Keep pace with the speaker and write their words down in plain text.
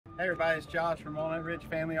Hey everybody, it's Josh from Walnut Ridge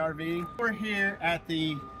Family RV. We're here at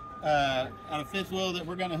the on a fifth wheel that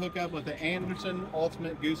we're going to hook up with the Anderson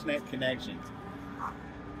Ultimate Gooseneck connections.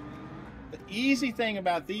 The easy thing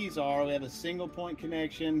about these are we have a single point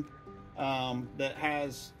connection that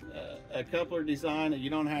has a coupler design that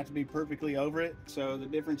you don't have to be perfectly over it. So the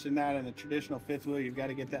difference in that and the traditional fifth wheel, you've got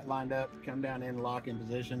to get that lined up, come down in, lock in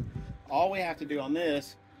position. All we have to do on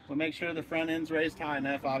this, we'll make sure the front end's raised high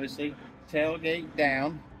enough, obviously. Tailgate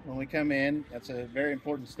down when we come in. That's a very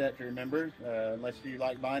important step to remember, unless you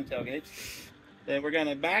like buying tailgates. Then we're going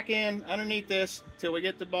to back in underneath this till we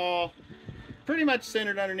get the ball pretty much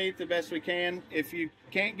centered underneath the best we can. If you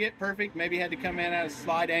can't get perfect, maybe you had to come in at a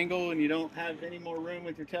slight angle and you don't have any more room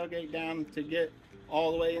with your tailgate down to get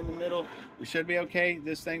all the way in the middle, we should be okay.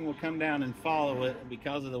 This thing will come down and follow it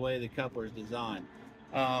because of the way the coupler is designed.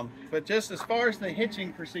 But just as far as the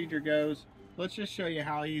hitching procedure goes, let's just show you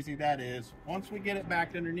how easy that is. Once we get it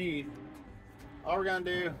back underneath, all we're gonna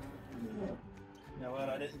do, you know what,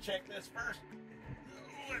 I didn't check this first.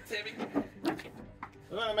 Oh, it's heavy.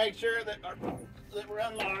 We're gonna make sure that we're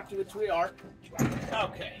unlocked, which we are.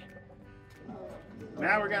 Okay.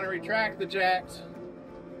 Now we're gonna retract the jacks,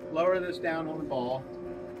 lower this down on the ball.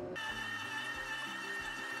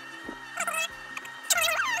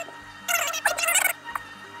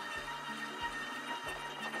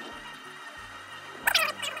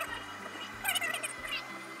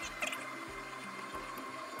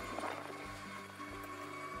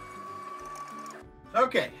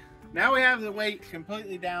 Okay, now we have the weight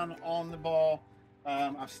completely down on the ball.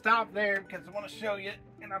 I've stopped there because I want to show you,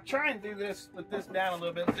 and I'm trying to do this with this down a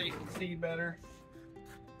little bit so you can see better.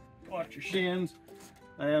 Watch your shins.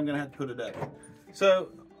 I am going to have to put it up. So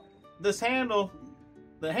this handle,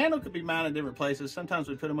 the handle could be mounted different places. Sometimes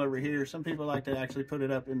we put them over here. Some people like to actually put it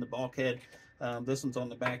up in the bulkhead. This one's on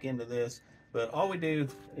the back end of this. But all we do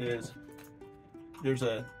is there's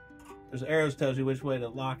arrows tells you which way to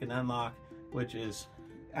lock and unlock, which is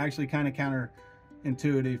actually kind of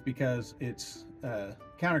counterintuitive because it's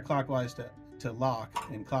counterclockwise to lock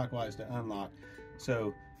and clockwise to unlock.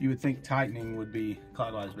 So you would think tightening would be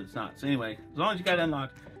clockwise, but it's not. So anyway, as long as you got it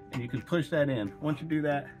unlocked and you can push that in, once you do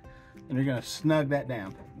that, and you're gonna snug that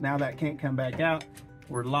down. Now that can't come back out.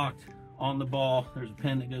 We're locked on the ball. There's a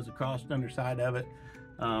pin that goes across the underside of it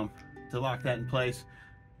to lock that in place.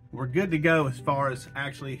 We're good to go as far as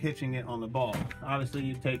actually hitching it on the ball. Obviously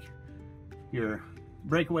you take your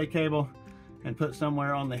breakaway cable and put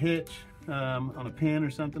somewhere on the hitch, on a pin or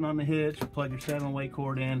something on the hitch, plug your 7-way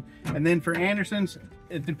cord in. And then for Andersons,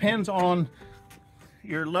 it depends on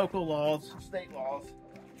your local laws, state laws.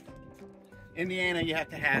 Indiana, you have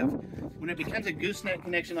to have, when it becomes a gooseneck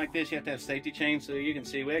connection like this, you have to have safety chains. So you can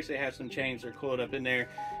see we actually have some chains that are coiled up in there,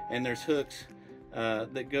 and there's hooks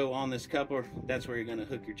that go on this coupler. That's where you're going to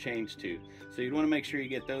hook your chains to. So you want to make sure you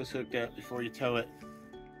get those hooked up before you tow it.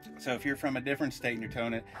 So if you're from a different state and you're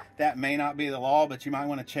towing it, that may not be the law, but you might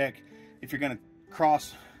want to check if you're going to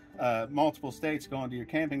cross multiple states going to your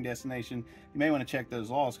camping destination. You may want to check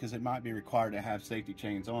those laws because it might be required to have safety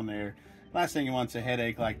chains on there. Last thing you want is a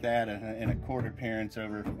headache like that and a court appearance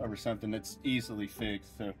over something that's easily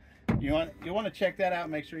fixed. So you want to check that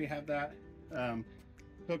out. Make sure you have that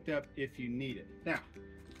hooked up if you need it. Now,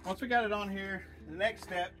 once we got it on here, the next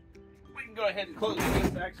step, we can go ahead and close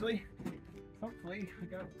this actually. Hopefully, I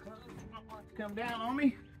got it closed. I don't want it to come down on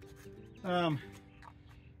me.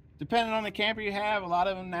 Depending on the camper you have, a lot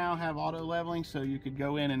of them now have auto leveling, so you could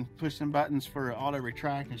go in and push some buttons for auto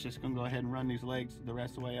retract. It's just going to go ahead and run these legs the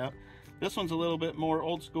rest of the way up. This one's a little bit more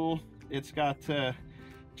old school. It's got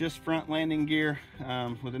just front landing gear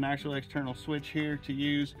with an actual external switch here to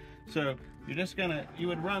use. So you're just you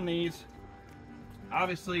would run these.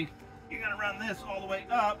 Obviously, you're gonna run this all the way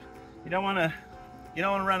up. You don't want to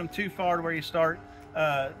run them too far to where you start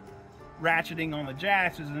ratcheting on the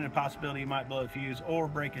jacks. There's a possibility you might blow a fuse or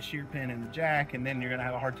break a shear pin in the jack, and then you're gonna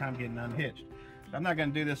have a hard time getting unhitched. So I'm not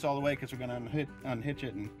gonna do this all the way because we're gonna unhitch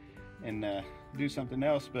it and do something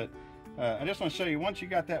else. But I just want to show you, once you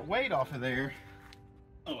got that weight off of there.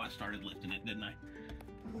 Oh, I started lifting it, didn't I?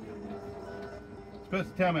 You're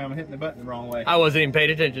supposed to tell me I'm hitting the button the wrong way. I wasn't even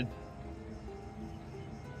paying attention.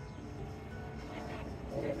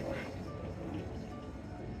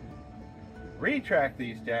 Retract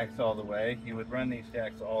these jacks all the way. You would run these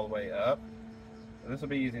jacks all the way up. So this will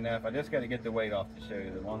be easy enough. I just got to get the weight off to show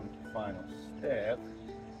you the one final step,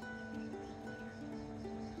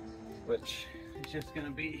 which is just going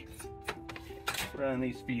to be running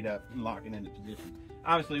these feet up and locking into position.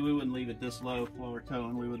 Obviously, we wouldn't leave it this low while we're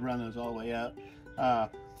towing. We would run those all the way up.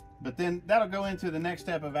 But then that'll go into the next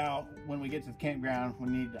step about when we get to the campground, we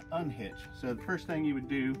need to unhitch. So the first thing you would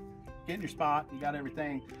do, get in your spot, you got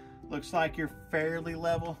everything. Looks like you're fairly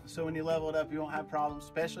level. So when you level it up, you won't have problems,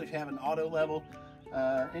 especially if you have an auto level.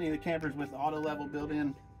 Any of the campers with auto level built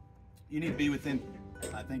in, you need to be within,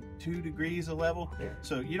 I think, 2 degrees of level.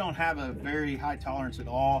 So you don't have a very high tolerance at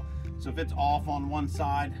all. So if it's off on one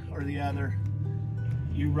side or the other,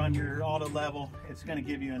 you run your auto level, it's going to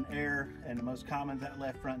give you an error, and the most common is that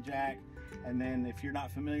left front jack. And then if you're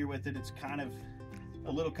not familiar with it, it's kind of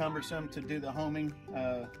a little cumbersome to do the homing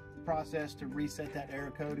process to reset that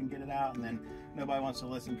error code and get it out, and then nobody wants to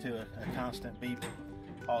listen to a constant beep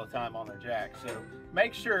all the time on their jack. So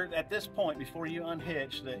make sure at this point, before you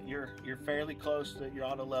unhitch, that you're fairly close, that your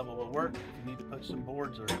auto level will work. If you need to put some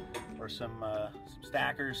boards or some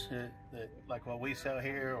stackers that like what we sell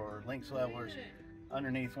here, or links levelers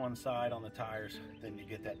underneath one side on the tires, then you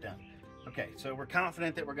get that done. Okay, so we're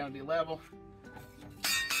confident that we're going to be level.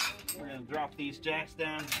 We're going to drop these jacks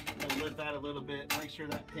down and lift that a little bit. Make sure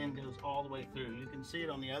that pin goes all the way through. You can see it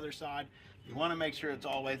on the other side. You want to make sure it's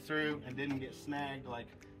all the way through and didn't get snagged like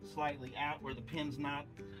slightly out where the pin's not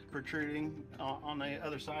protruding on the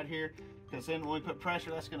other side here, because then when we put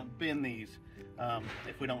pressure, that's going to bend these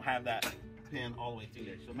if we don't have that pin all the way through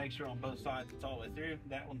there. So make sure on both sides it's all the way through.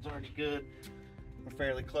 That one's already good. We're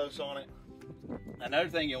fairly close on it. Another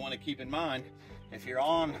thing you want to keep in mind, if you're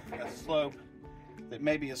on a slope that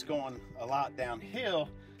maybe is going a lot downhill,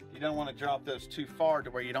 you don't want to drop those too far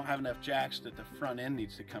to where you don't have enough jacks that the front end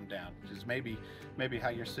needs to come down, which is maybe how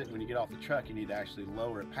you're sitting when you get off the truck. You need to actually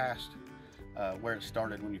lower it past where it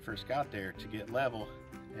started when you first got there to get level.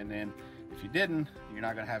 And then if you didn't, you're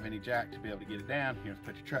not going to have any jack to be able to get it down. You have to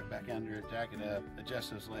put your truck back under it, jack it up,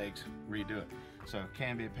 adjust those legs, redo it. So it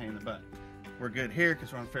can be a pain in the butt. We're good here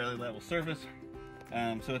because we're on fairly level surface.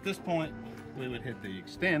 So at this point, we would hit the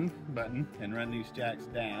extend button and run these jacks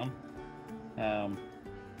down.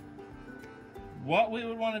 What we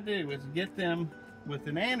would want to do is get them with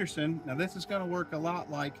an Anderson. Now this is going to work a lot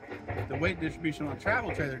like the weight distribution on a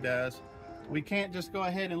travel trailer does. We can't just go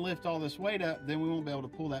ahead and lift all this weight up, then we won't be able to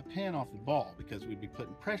pull that pin off the ball because we'd be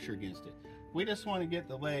putting pressure against it. We just want to get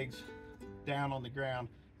the legs down on the ground,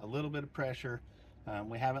 a little bit of pressure.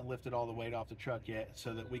 We haven't lifted all the weight off the truck yet,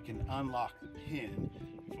 so that we can unlock the pin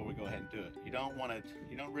before we go ahead and do it. You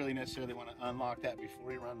don't really necessarily want to unlock that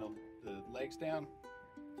before you run the legs down.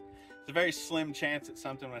 It's a very slim chance that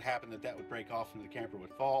something would happen that would break off and the camper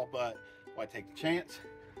would fall, but why take the chance?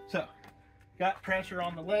 So, got pressure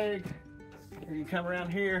on the leg. You're gonna come around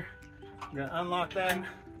here, we're gonna unlock that, and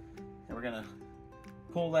we're gonna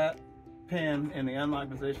pull that pin in the unlock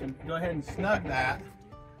position. Go ahead and snug that.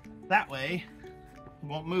 That way, it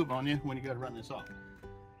won't move on you when you go to run this off.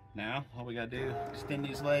 Now, all we gotta do, extend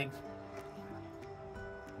these legs.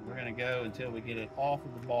 We're gonna go until we get it off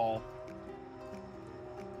of the ball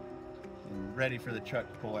and ready for the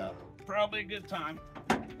truck to pull out. Probably a good time.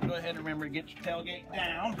 Go ahead and remember to get your tailgate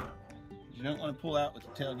down. You don't want to pull out with the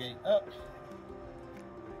tailgate up.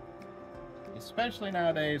 Especially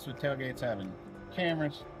nowadays with tailgates having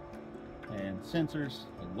cameras and sensors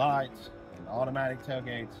and lights and automatic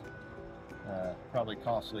tailgates. Probably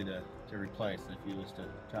costly to replace if you was to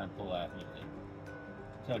try and pull out with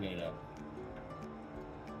the tailgate up.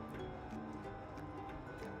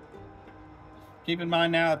 Keep in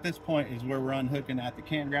mind now at this point is where we're unhooking at the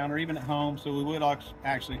campground or even at home, so we would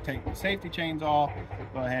actually take the safety chains off,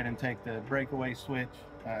 go ahead and take the breakaway switch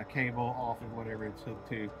cable off of whatever it's hooked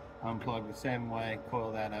to, unplug the 7-way,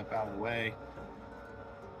 coil that up out of the way.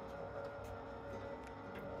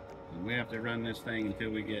 And we have to run this thing until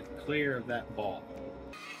we get clear of that ball.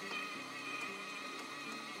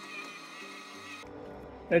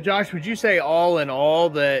 Now Josh, would you say all in all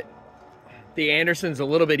that the Anderson's a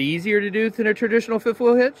little bit easier to do than a traditional fifth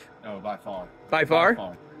wheel hitch? Oh, by far. By far? By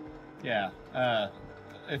far. Yeah.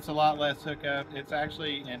 It's a lot less hookup. It's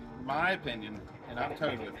actually, in my opinion, and I'm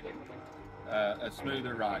towed with it, a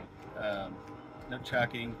smoother ride. No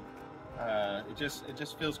chucking. It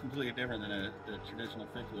just feels completely different than a traditional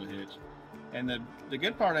fifth wheel hitch. And the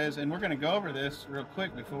good part is, and we're going to go over this real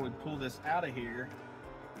quick before we pull this out of here.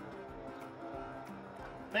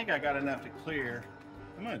 I think I got enough to clear.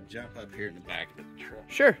 I'm going to jump up here in the back of the truck.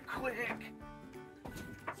 Sure. Quick.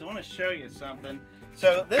 So I want to show you something.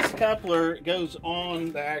 So this coupler goes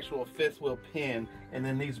on the actual fifth wheel pin, and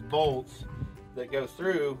then these bolts that go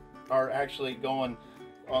through are actually going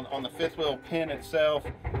on the fifth wheel pin itself.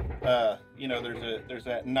 You know, there's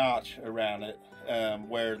that notch around it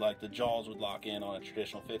where like the jaws would lock in on a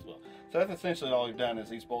traditional fifth wheel. So that's essentially all we've done is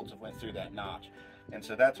these bolts have went through that notch. And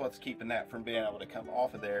so that's what's keeping that from being able to come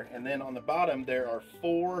off of there. And then on the bottom, there are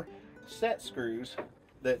 4 set screws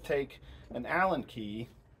that take an Allen key,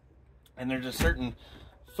 and there's a certain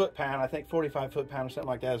foot-pound, I think 45 foot-pound or something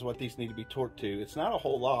like that is what these need to be torqued to. It's not a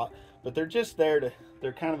whole lot, but they're just there to,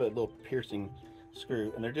 they're kind of a little piercing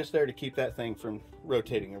screw, and they're just there to keep that thing from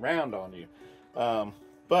rotating around on you.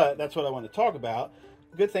 But that's what I want to talk about.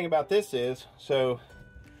 The good thing about this is, so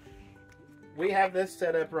we have this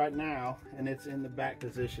set up right now, and it's in the back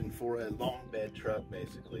position for a long bed truck,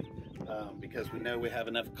 basically, because we know we have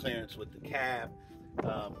enough clearance with the cab.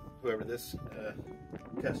 Whoever this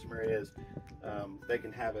customer is, they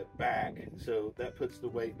can have it back, so that puts the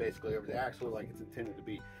weight basically over the axle like it's intended to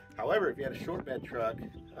be. However, if you had a short bed truck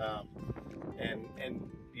and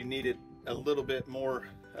you needed a little bit more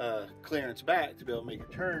clearance back to be able to make your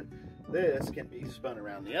turn, this can be spun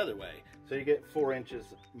around the other way, so you get 4 inches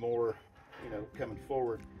more, you know, coming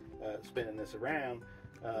forward, spinning this around.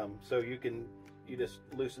 So you just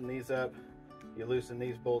loosen these up, you loosen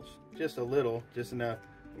these bolts just a little, just enough,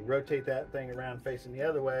 you rotate that thing around facing the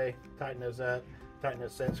other way, tighten those up, tighten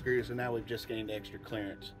those set screws, and now we've just gained extra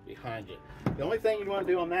clearance behind you. The only thing you want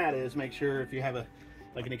to do on that is make sure if you have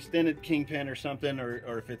like an extended kingpin or something,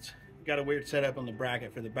 or if it's got a weird setup on the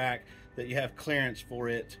bracket for the back, that you have clearance for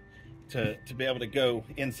it to be able to go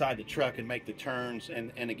inside the truck and make the turns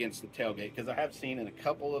and against the tailgate, because I have seen in a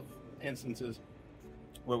couple of instances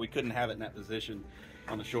where we couldn't have it in that position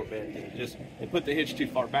on the short bed. They put the hitch too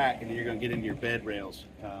far back, and then you're going to get into your bed rails.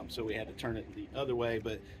 So we had to turn it the other way,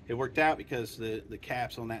 but it worked out because the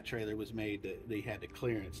caps on that trailer was made that they had the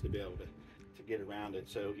clearance to be able to get around it.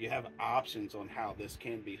 So you have options on how this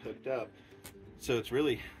can be hooked up. So it's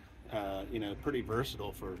really you know, pretty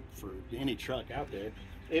versatile for any truck out there.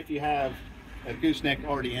 If you have a gooseneck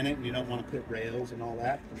already in it and you don't want to put rails and all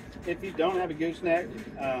that. If you don't have a gooseneck,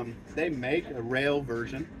 they make a rail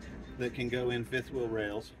version that can go in fifth wheel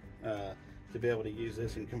rails to be able to use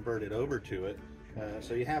this and convert it over to it.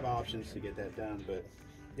 So you have options to get that done. But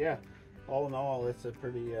yeah, all in all, it's a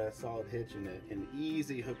pretty solid hitch and an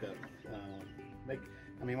easy hookup.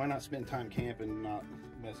 I mean, why not spend time camping and not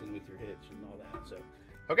messing with your hitch and all that? So,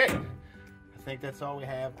 okay, I think that's all we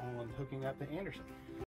have on hooking up the Anderson.